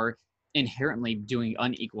 you are inherently doing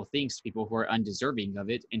unequal things to people who are undeserving of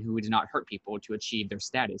it and who do not hurt people to achieve their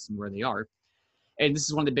status and where they are. And this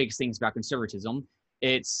is one of the biggest things about conservatism.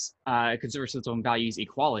 It's conservatism values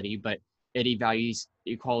equality, but it values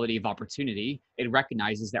equality of opportunity. It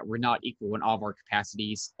recognizes that we're not equal in all of our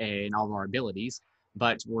capacities and all of our abilities,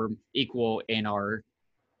 but we're equal in our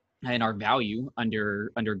value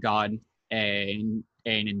under God and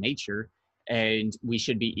in nature, and we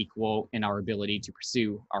should be equal in our ability to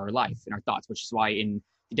pursue our life and our thoughts, which is why in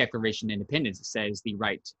the Declaration of Independence it says the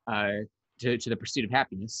right to the pursuit of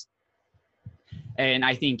happiness. And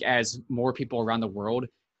I think as more people around the world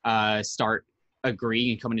start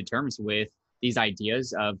agreeing and coming to terms with these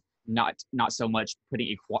ideas of not so much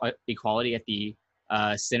putting equality at the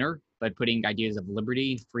center, but putting ideas of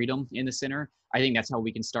liberty, freedom in the center, I think that's how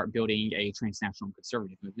we can start building a transnational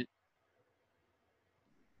conservative movement.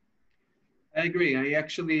 I agree. I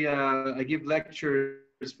actually I give lectures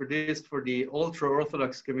for the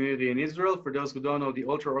ultra-Orthodox community in Israel. For those who don't know, the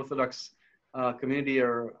ultra-Orthodox community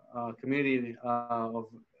are community of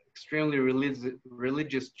extremely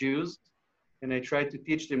religious Jews, and I try to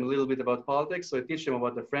teach them a little bit about politics. So I teach them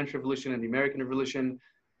about the French Revolution and the American Revolution,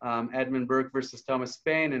 Edmund Burke versus Thomas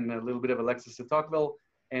Paine, and a little bit of Alexis de Tocqueville.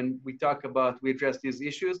 And we address these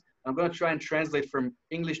issues. I'm going to try and translate from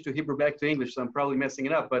English to Hebrew back to English, so I'm probably messing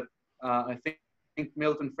it up, but I think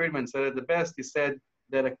Milton Friedman said it the best. He said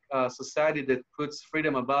that a society that puts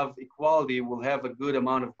freedom above equality will have a good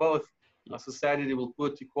amount of both. A society that will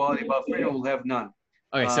put equality above freedom will have none.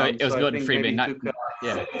 Okay, so it was Milton Friedman, not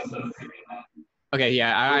yeah. Okay,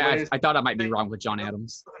 yeah, I thought I might be wrong with John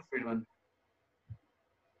Adams. Friedman.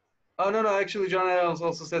 Oh no, actually, John Adams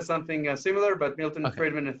also said something similar, but Milton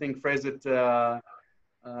Friedman, I think, phrased it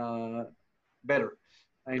better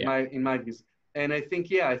in my views. And I think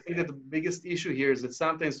that the biggest issue here is that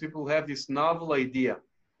sometimes people have this novel idea.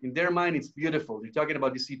 In their mind, it's beautiful. They're talking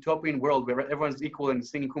about this utopian world where everyone's equal and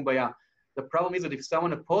singing Kumbaya. The problem is that if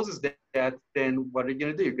someone opposes that, then what are you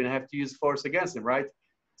going to do? You're going to have to use force against them, right?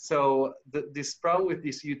 So this problem with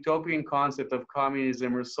this utopian concept of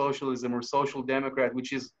communism or socialism or social democrat,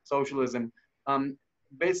 which is socialism,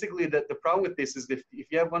 basically the problem with this is that if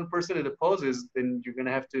you have one person that opposes, then you're going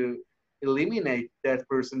to have to eliminate that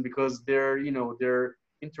person because they're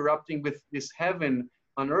interrupting with this heaven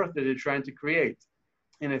on earth that they're trying to create.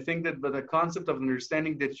 And I think that the concept of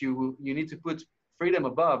understanding that you need to put freedom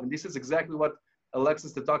above, and this is exactly what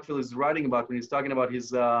Alexis de Tocqueville is writing about when he's talking about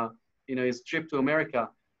his his trip to America.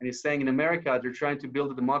 And he's saying in America they're trying to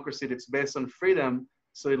build a democracy that's based on freedom,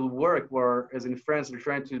 so it'll work. Whereas in France, they're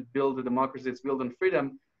trying to build a democracy that's built on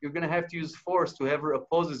freedom. You're going to have to use force to whoever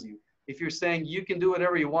opposes you. If you're saying you can do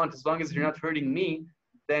whatever you want as long as you're not hurting me,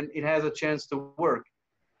 then it has a chance to work.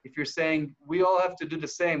 If you're saying we all have to do the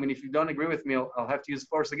same, and if you don't agree with me, I'll have to use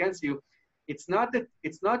force against you. It's not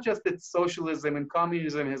just that socialism and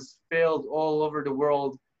communism has failed all over the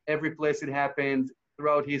world, every place it happened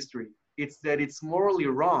throughout history. It's that it's morally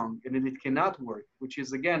wrong and that it cannot work, which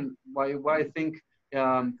is again why I think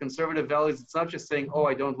conservative values. It's not just saying, oh,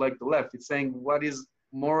 I don't like the left. It's saying what is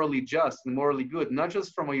morally just and morally good, not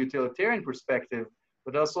just from a utilitarian perspective,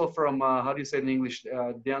 but also from how do you say it in English,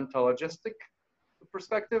 deontologistic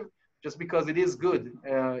perspective. Just because it is good,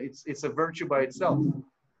 it's a virtue by itself.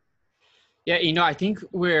 Yeah, you know, I think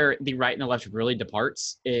where the right and the left really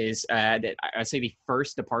departs is that I say the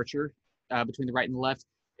first departure between the right and the left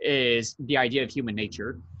is the idea of human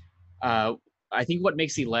nature. I think what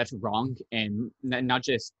makes the left wrong, and not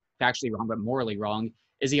just factually wrong, but morally wrong,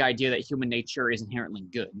 is the idea that human nature is inherently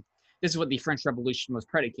good. This is what the French Revolution was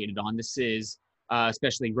predicated on. This is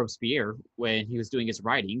especially Robespierre, when he was doing his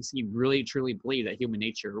writings, he really truly believed that human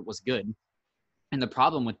nature was good. And the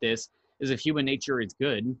problem with this is if human nature is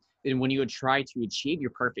good, then when you would try to achieve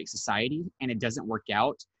your perfect society and it doesn't work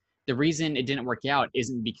out, the reason it didn't work out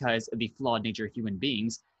isn't because of the flawed nature of human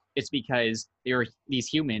beings. It's because there are these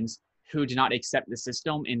humans who do not accept the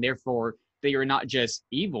system, and therefore they are not just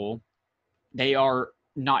evil, they are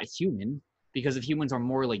not human. Because if humans are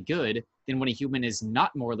morally good, then when a human is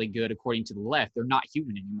not morally good according to the left, they're not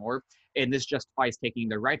human anymore. And this justifies taking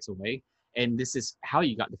their rights away. And this is how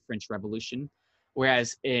you got the French Revolution.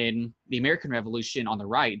 Whereas in the American Revolution on the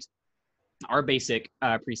right, our basic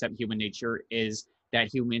precept of human nature is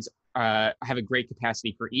that humans have a great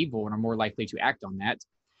capacity for evil and are more likely to act on that.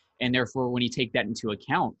 And therefore, when you take that into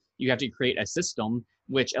account, you have to create a system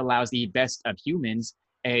which allows the best of humans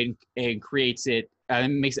and creates it,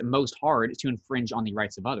 makes it most hard to infringe on the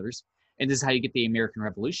rights of others. And this is how you get the American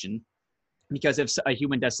Revolution. Because if a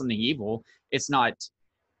human does something evil, it's not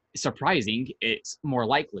surprising, it's more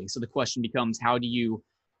likely. So the question becomes, how do you,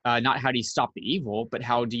 not how do you stop the evil, but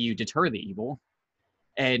how do you deter the evil?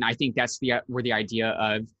 And I think that's where the idea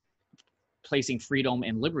of placing freedom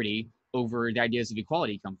and liberty over the ideas of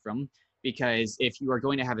equality come from. Because if you are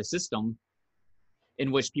going to have a system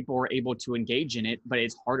in which people are able to engage in it, but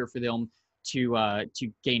it's harder for them to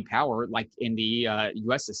gain power, like in the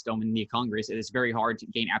U.S. system, in the Congress, it is very hard to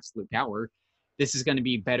gain absolute power. This is going to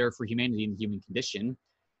be better for humanity and the human condition.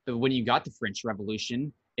 But when you got the French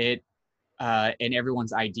Revolution, it and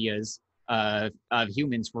everyone's ideas of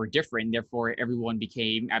humans were different. Therefore, everyone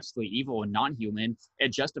became absolutely evil and non-human.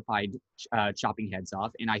 It justified chopping heads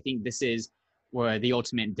off. And I think this is where the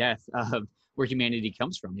ultimate death of where humanity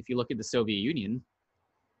comes from. If you look at the Soviet Union,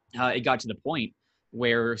 it got to the point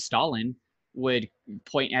where Stalin would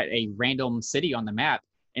point at a random city on the map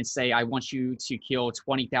and say, I want you to kill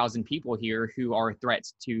 20,000 people here who are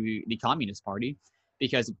threats to the Communist Party,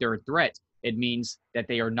 because if they're a threat, it means that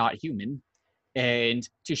they are not human. And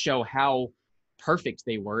to show how perfect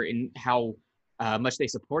they were and how much they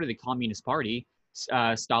supported the Communist Party,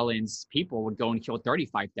 Stalin's people would go and kill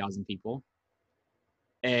 35,000 people.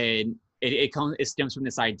 And it stems from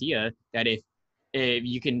this idea that if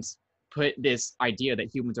you can put this idea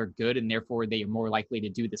that humans are good and therefore they are more likely to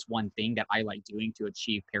do this one thing that I like doing to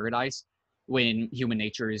achieve paradise, when human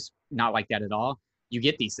nature is not like that at all, you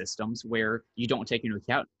get these systems where you don't take into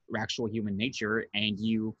account actual human nature and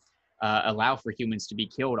you allow for humans to be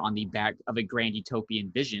killed on the back of a grand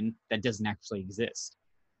utopian vision that doesn't actually exist.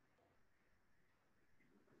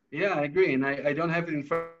 Yeah, I agree. And I don't have it in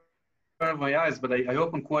front of my eyes, but I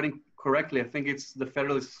hope I'm quoting correctly. I think it's the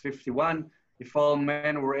Federalist 51. If all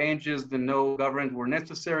men were angels, then no government were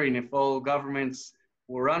necessary. And if all governments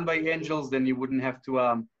were run by angels, then you wouldn't have to,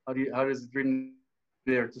 how does it written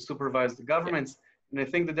there, to supervise the governments. And I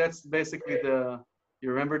think that's basically you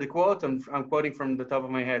remember the quote? I'm quoting from the top of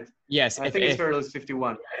my head. Yes. I think it's Federalist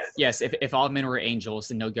 51. Yes, if all men were angels,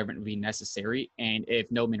 then no government would be necessary. And if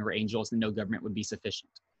no men were angels, then no government would be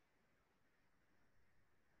sufficient.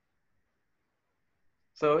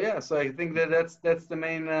 So yeah, so I think that's the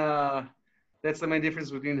main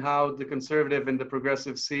difference between how the conservative and the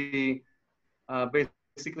progressive see.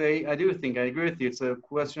 Basically, I agree with you. It's a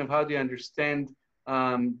question of how do you understand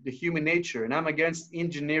the human nature, and I'm against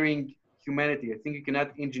engineering humanity. I think you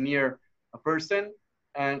cannot engineer a person,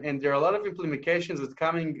 and there are a lot of implications that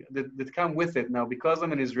come with it. Now, because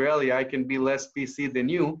I'm an Israeli, I can be less PC than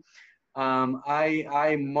you.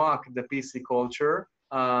 I mock the PC culture.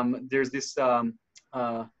 There's this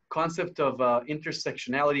concept of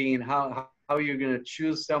intersectionality and how you're going to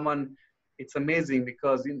choose someone it's amazing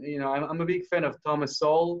because, I'm a big fan of Thomas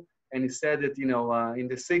Sowell, and he said that, in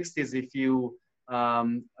the 60s, if you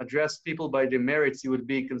address people by their merits, you would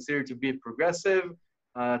be considered to be progressive.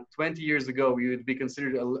 20 years ago, you would be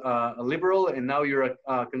considered a liberal, and now you're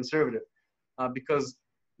a conservative. Because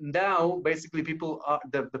now, basically, people,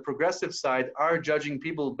 the progressive side are judging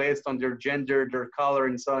people based on their gender, their color,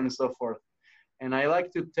 and so on and so forth. And I like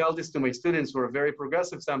to tell this to my students who are very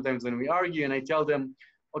progressive sometimes when we argue, and I tell them,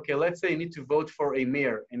 okay, let's say you need to vote for a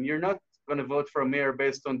mayor, and you're not going to vote for a mayor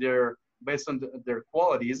based on their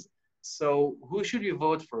qualities. So who should you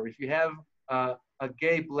vote for? If you have a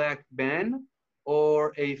gay black man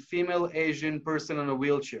or a female Asian person on a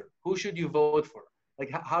wheelchair, who should you vote for? Like,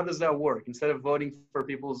 how does that work instead of voting for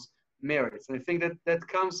people's merits? And I think that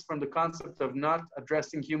comes from the concept of not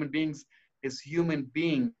addressing human beings as human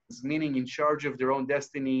beings, meaning in charge of their own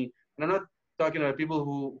destiny. And I'm not talking about people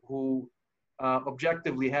who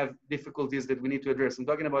objectively have difficulties that we need to address. I'm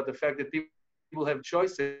talking about the fact that people have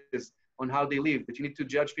choices on how they live, but you need to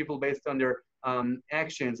judge people based on their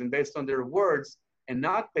actions and based on their words, and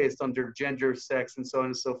not based on their gender, sex, and so on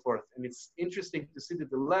and so forth. And it's interesting to see that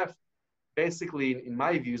the left, basically, in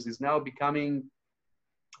my views, is now becoming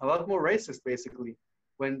a lot more racist, basically.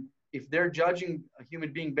 If they're judging a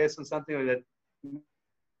human being based on something like that,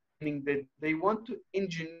 meaning that they want to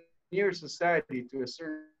engineer society to a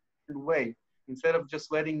certain way, instead of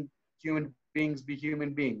just letting human beings be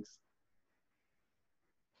human beings.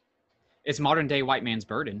 It's modern day white man's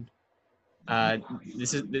burden.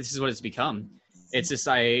 This is what it's become. It's this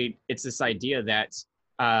idea that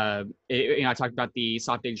I talked about the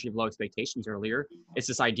soft bigotry of low expectations earlier. It's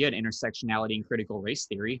this idea of intersectionality and critical race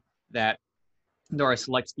theory that there are a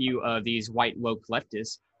select few of these white woke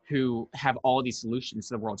leftists who have all these solutions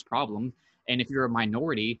to the world's problem. And if you're a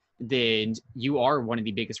minority, then you are one of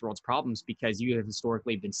the biggest world's problems because you have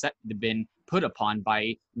historically been put upon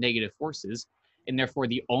by negative forces. And therefore,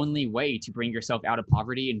 the only way to bring yourself out of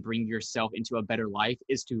poverty and bring yourself into a better life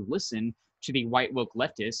is to listen to the white woke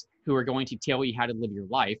leftists who are going to tell you how to live your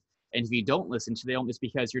life. And if you don't listen to them, it's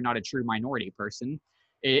because you're not a true minority person.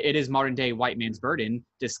 It is modern day white man's burden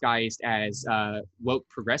disguised as woke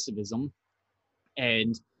progressivism.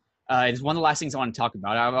 And it's one of the last things I want to talk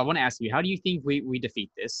about. I want to ask you, how do you think we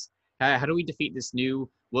defeat this? How do we defeat this new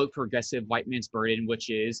woke progressive white man's burden,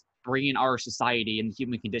 which is bringing our society and the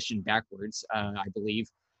human condition backwards, I believe,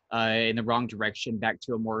 in the wrong direction, back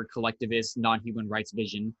to a more collectivist, non-human rights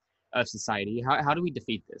vision of society? How do we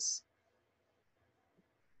defeat this?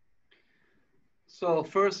 So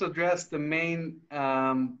first address the main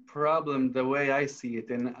problem the way I see it.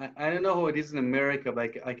 And I don't know how it is in America, but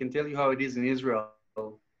I can tell you how it is in Israel.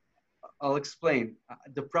 I'll explain.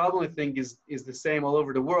 The problem, I think, is the same all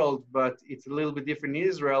over the world, but it's a little bit different in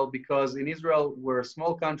Israel because in Israel, we're a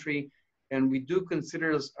small country and we do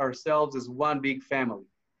consider ourselves as one big family.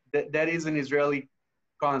 That is an Israeli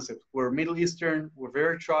concept. We're Middle Eastern, we're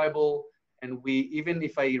very tribal, and even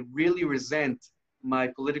if I really resent my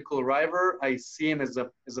political rival, I see him as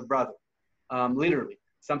a brother, literally.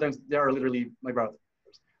 Sometimes they are literally my brothers.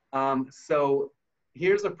 So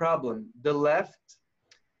here's the problem. The left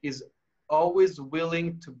is always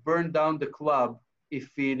willing to burn down the club if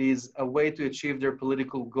it is a way to achieve their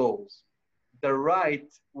political goals. The right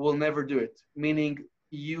will never do it, meaning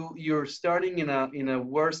you're starting in a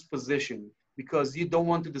worse position because you don't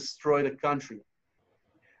want to destroy the country.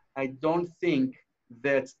 I don't think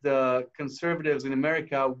that the conservatives in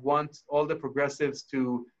America want all the progressives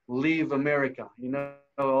to leave America.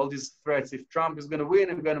 All these threats. If Trump is going to win,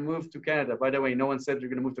 I'm going to move to Canada. By the way, no one said they're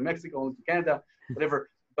going to move to Mexico, only to Canada, whatever.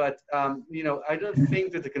 But, I don't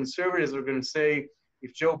think that the conservatives are going to say,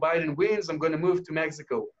 if Joe Biden wins, I'm going to move to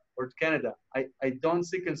Mexico or to Canada. I don't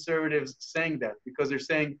see conservatives saying that because they're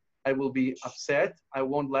saying, I will be upset, I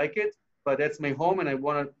won't like it, but that's my home and I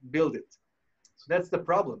want to build it. So that's the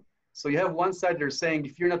problem. So you have one side, they're saying,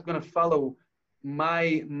 if you're not going to follow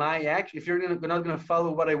my action, if you're not going to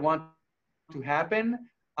follow what I want to happen,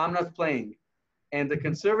 I'm not playing. And the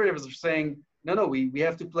conservatives are saying, no, we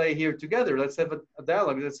have to play here together. Let's have a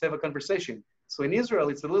dialogue. Let's have a conversation. So in Israel,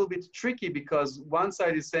 it's a little bit tricky because one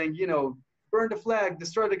side is saying, burn the flag,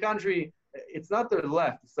 destroy the country. It's not the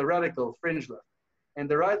left, it's the radical fringe left. And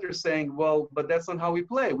the right are saying, well, but that's not how we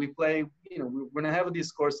play. We play, we're going to have a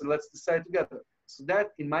discourse and let's decide together. So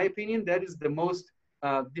that, in my opinion, that is the most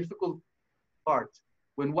difficult part.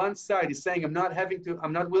 When one side is saying, I'm not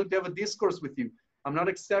willing to have a discourse with you. I'm not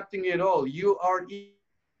accepting you at all. You are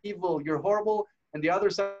evil, you're horrible. And the other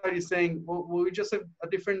side is saying, well, we just have a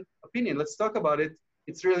different opinion. Let's talk about it.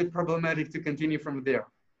 It's really problematic to continue from there.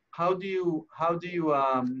 How do you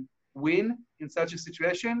win in such a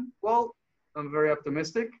situation? Well, I'm very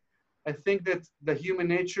optimistic. I think that the human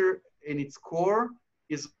nature in its core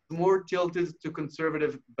is more tilted to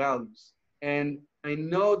conservative values. And I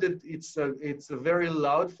know that it's a very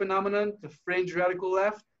loud phenomenon, the fringe radical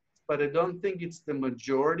left, but I don't think it's the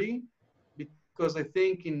majority, because I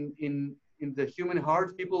think in the human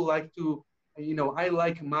heart, people like to, I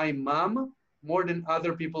like my mom more than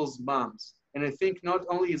other people's moms. And I think not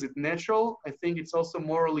only is it natural, I think it's also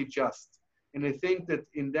morally just. And I think that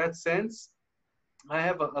in that sense, I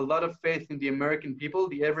have a lot of faith in the American people,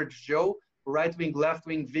 the average Joe, right wing, left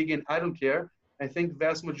wing, vegan, I don't care. I think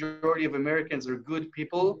vast majority of Americans are good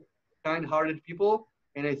people, kind hearted people.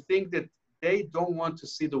 And I think that they don't want to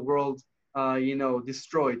see the world,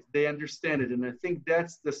 destroyed. They understand it. And I think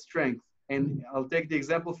that's the strength. And I'll take the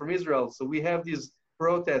example from Israel. So we have these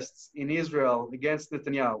protests in Israel against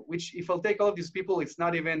Netanyahu, which if I'll take all of these people, it's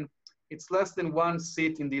less than one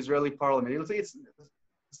seat in the Israeli parliament.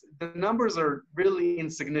 The numbers are really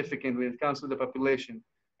insignificant when it comes to the population.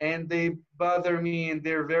 And they bother me, and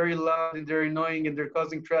they're very loud, and they're annoying, and they're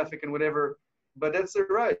causing traffic and whatever. But that's the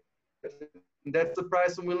right. That's the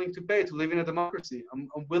price I'm willing to pay to live in a democracy. I'm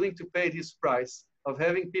willing to pay this price of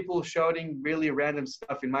having people shouting really random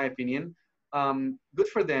stuff, in my opinion. Good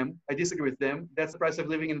for them. I disagree with them. That's the price of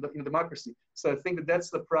living in a democracy. So I think that that's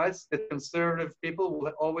the price that conservative people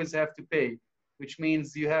will always have to pay, which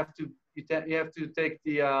means you have to take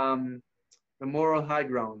the moral high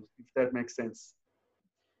ground, if that makes sense.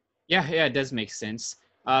 Yeah, it does make sense.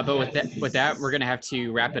 But with that, we're gonna have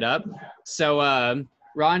to wrap it up. So,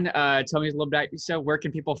 Ron, tell me a little bit about yourself. Where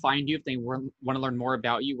can people find you if they want to learn more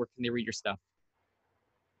about you? Where can they read your stuff?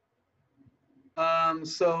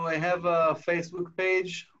 So I have a Facebook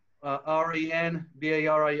page, RENBARIO,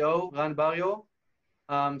 Ran Barrio.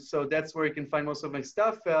 So that's where you can find most of my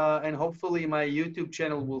stuff. And hopefully my YouTube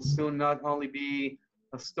channel will soon not only be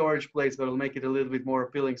a storage place, but it'll make it a little bit more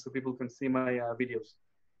appealing so people can see my videos.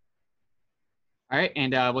 All right.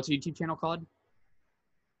 And what's your YouTube channel called?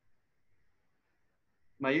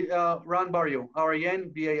 My Ran Barrio,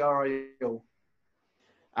 RENBARIO.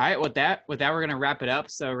 All right. With that, we're going to wrap it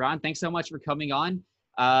up. So, Ron, thanks so much for coming on.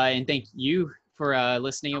 And thank you for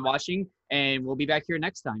listening and watching. And we'll be back here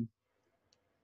next time.